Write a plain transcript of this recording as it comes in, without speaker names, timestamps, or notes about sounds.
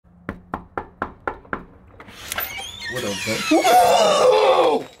What up, bud?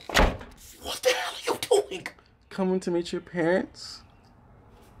 Whoa! What the hell are you doing? Coming to meet your parents?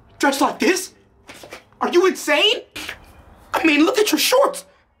 Dressed like this? Are you insane? I mean, look at your shorts.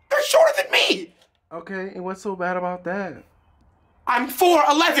 They're shorter than me. Okay, and what's so bad about that? I'm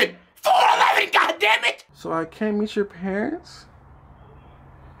 4'11". 4'11", goddammit! So I can't meet your parents?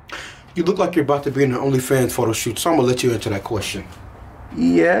 You look like you're about to be in an OnlyFans photo shoot, so I'm gonna let you answer that question.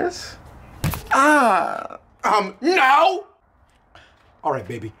 Yes. No! All right,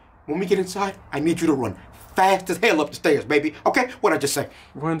 baby. When we get inside, I need you to run fast as hell up the stairs, baby. Okay? What'd I just say?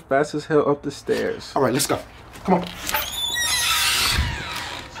 Run fast as hell up the stairs. All right, let's go. Come on.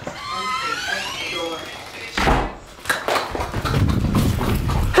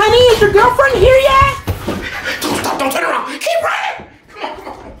 Honey, is your girlfriend here yet? Don't stop. Don't turn around. Keep running.